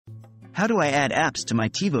How do I add apps to my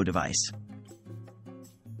TiVo device?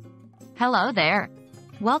 Hello there.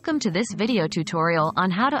 Welcome to this video tutorial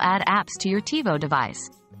on how to add apps to your TiVo device.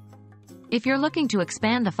 If you're looking to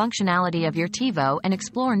expand the functionality of your TiVo and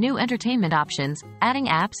explore new entertainment options, adding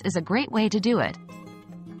apps is a great way to do it.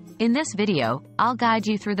 In this video, I'll guide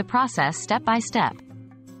you through the process step by step.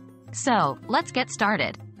 So, let's get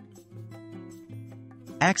started.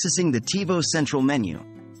 Accessing the TiVo Central menu.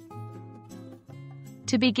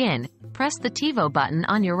 To begin, press the TiVo button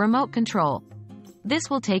on your remote control. This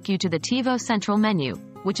will take you to the TiVo Central menu,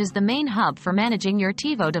 which is the main hub for managing your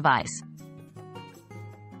TiVo device.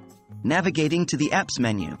 Navigating to the Apps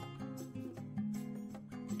menu.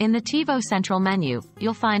 In the TiVo Central menu,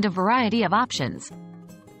 you'll find a variety of options.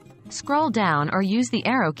 Scroll down or use the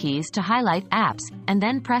arrow keys to highlight Apps, and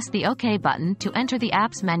then press the OK button to enter the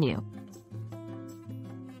Apps menu.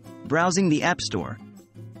 Browsing the App Store.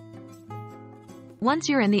 Once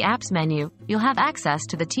you're in the Apps menu, you'll have access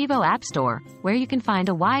to the TiVo App Store, where you can find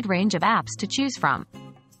a wide range of apps to choose from.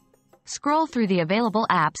 Scroll through the available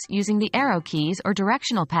apps using the arrow keys or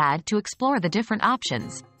directional pad to explore the different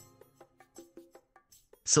options.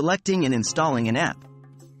 Selecting and installing an app.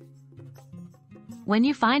 When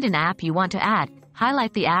you find an app you want to add,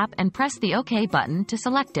 highlight the app and press the OK button to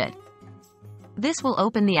select it. This will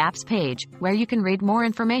open the apps page, where you can read more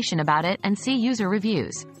information about it and see user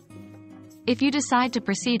reviews. If you decide to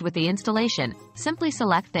proceed with the installation, simply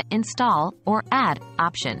select the Install or Add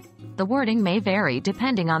option. The wording may vary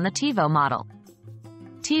depending on the TiVo model.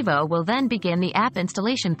 TiVo will then begin the app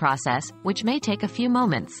installation process, which may take a few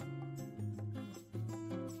moments.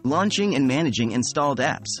 Launching and managing installed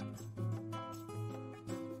apps.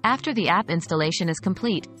 After the app installation is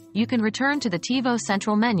complete, you can return to the TiVo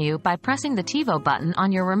Central menu by pressing the TiVo button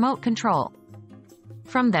on your remote control.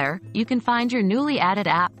 From there, you can find your newly added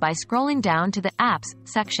app by scrolling down to the Apps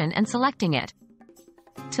section and selecting it.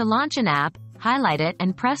 To launch an app, highlight it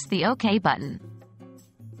and press the OK button.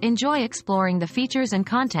 Enjoy exploring the features and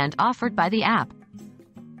content offered by the app.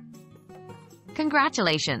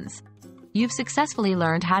 Congratulations! You've successfully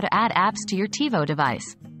learned how to add apps to your TiVo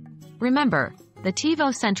device. Remember, the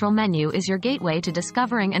TiVo Central menu is your gateway to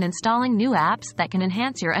discovering and installing new apps that can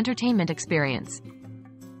enhance your entertainment experience.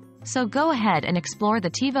 So go ahead and explore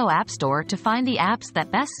the TiVo App Store to find the apps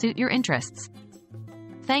that best suit your interests.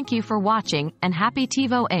 Thank you for watching, and happy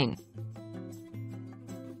TiVo-ing!